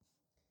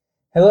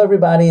Hello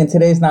everybody, in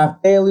today's Nach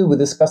Daily we're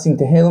discussing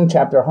Tehillim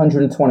chapter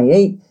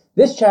 128.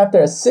 This chapter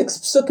has 6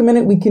 psukim in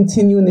it. We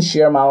continue in the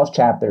Shir Malosh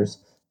chapters.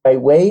 By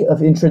way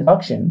of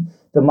introduction,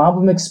 the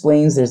Malbim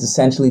explains there's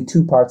essentially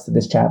 2 parts to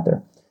this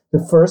chapter.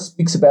 The first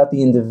speaks about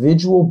the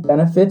individual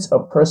benefits a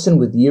person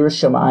with Yiras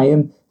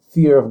Shamayim,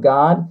 fear of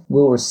God,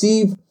 will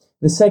receive.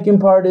 The second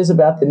part is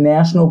about the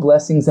national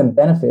blessings and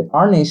benefit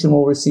our nation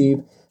will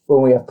receive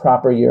when we have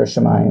proper Yiras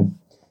Shamayim.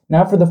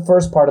 Now for the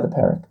first part of the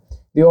parak.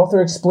 The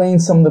author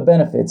explains some of the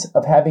benefits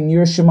of having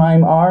Yiras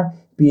Shamayim are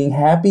being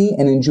happy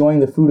and enjoying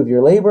the fruit of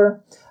your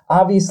labor.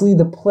 Obviously,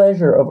 the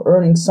pleasure of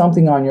earning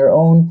something on your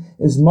own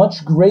is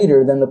much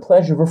greater than the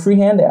pleasure of a free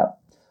handout.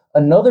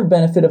 Another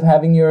benefit of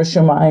having Yiras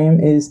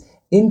Shamayim is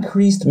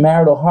increased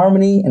marital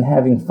harmony and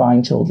having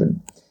fine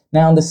children.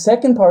 Now, in the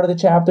second part of the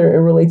chapter,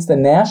 it relates the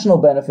national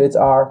benefits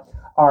are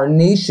our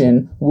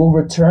nation will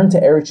return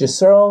to Eretz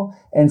Yisrael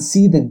and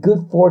see the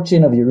good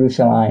fortune of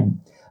Yerushalayim.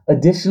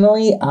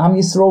 Additionally, Am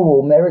Yisrael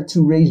will merit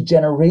to raise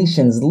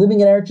generations living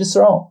in Eretz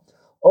Yisrael.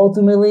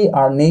 Ultimately,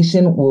 our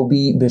nation will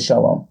be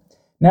b'shalom.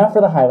 Now for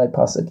the highlight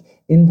pasuk.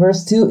 In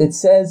verse 2, it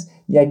says,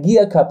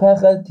 Yagia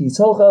kapecha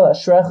tisochel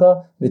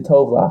ashrecha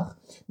v'tov lach.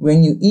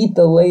 When you eat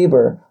the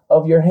labor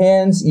of your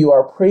hands, you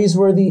are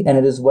praiseworthy, and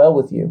it is well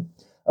with you.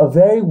 A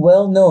very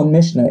well-known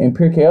Mishnah in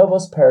Pirkei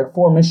Avos, Parak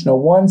 4, Mishnah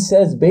 1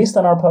 says, based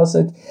on our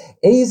pasuk,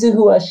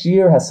 Eizehu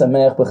ashir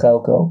hasamech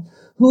b'chelko.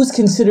 Who's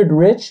considered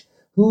rich?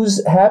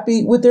 Who's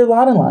happy with their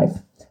lot in life?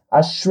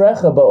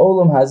 Ashrecha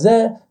ba'olam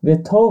hazeh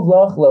v'tov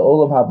lach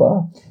la'olam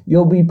haba.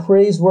 You'll be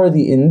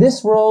praiseworthy in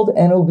this world,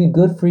 and it'll be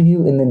good for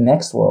you in the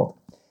next world.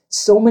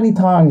 So many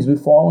times we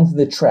fall into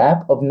the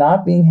trap of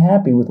not being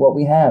happy with what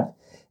we have.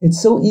 It's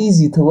so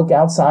easy to look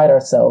outside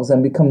ourselves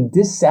and become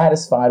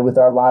dissatisfied with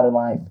our lot in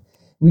life.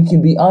 We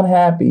can be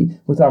unhappy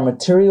with our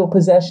material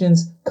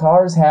possessions,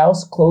 cars,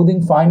 house,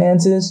 clothing,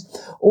 finances,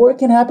 or it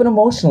can happen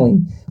emotionally.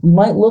 We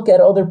might look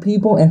at other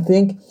people and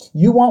think,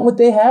 you want what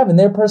they have in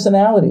their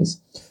personalities.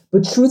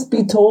 But truth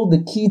be told,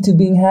 the key to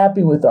being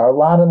happy with our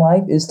lot in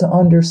life is to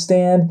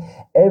understand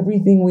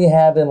everything we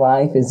have in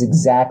life is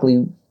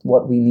exactly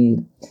what we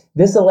need.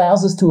 This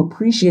allows us to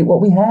appreciate what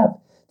we have,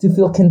 to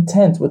feel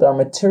content with our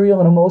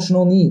material and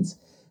emotional needs.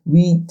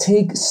 We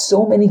take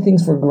so many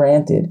things for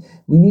granted.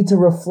 We need to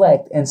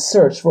reflect and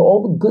search for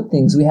all the good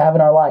things we have in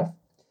our life.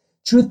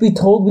 Truth be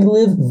told, we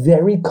live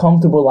very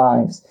comfortable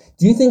lives.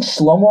 Do you think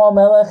Shlomo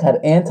HaMelech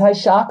had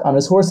anti-shock on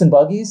his horse and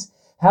buggies?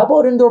 How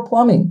about indoor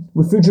plumbing,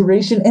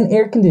 refrigeration, and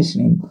air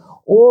conditioning?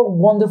 Or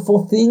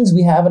wonderful things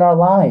we have in our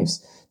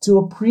lives to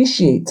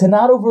appreciate, to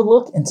not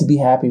overlook, and to be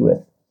happy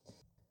with.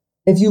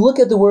 If you look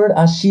at the word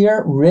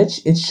ashir,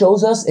 rich, it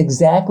shows us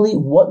exactly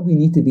what we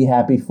need to be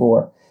happy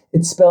for.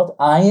 It's spelled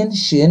Ayin,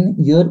 Shin,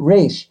 Yud,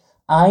 Resh.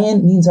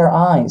 Ayin means our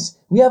eyes.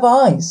 We have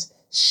eyes.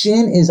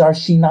 Shin is our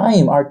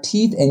shinayim, our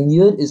teeth, and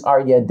Yud is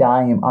our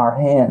yadayim, our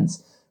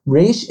hands.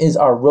 Resh is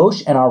our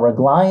rosh and our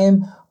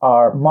raglayim,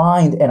 our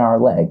mind and our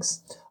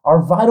legs.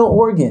 Our vital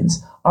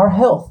organs, our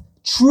health,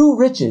 true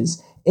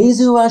riches.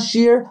 Ezu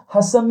ashir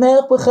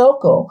hasamech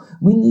b'chelko.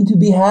 We need to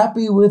be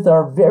happy with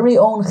our very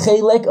own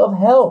chelek of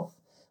health.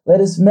 Let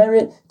us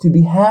merit to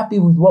be happy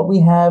with what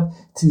we have,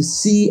 to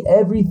see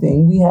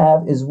everything we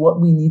have is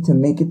what we need to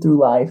make it through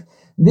life.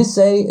 This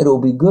way, it'll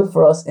be good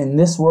for us in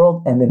this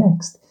world and the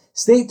next.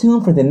 Stay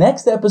tuned for the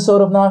next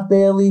episode of Nach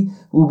Daily.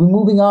 We'll be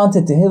moving on to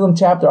Tehillim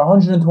chapter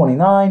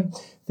 129.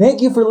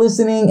 Thank you for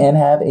listening and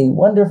have a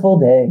wonderful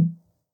day.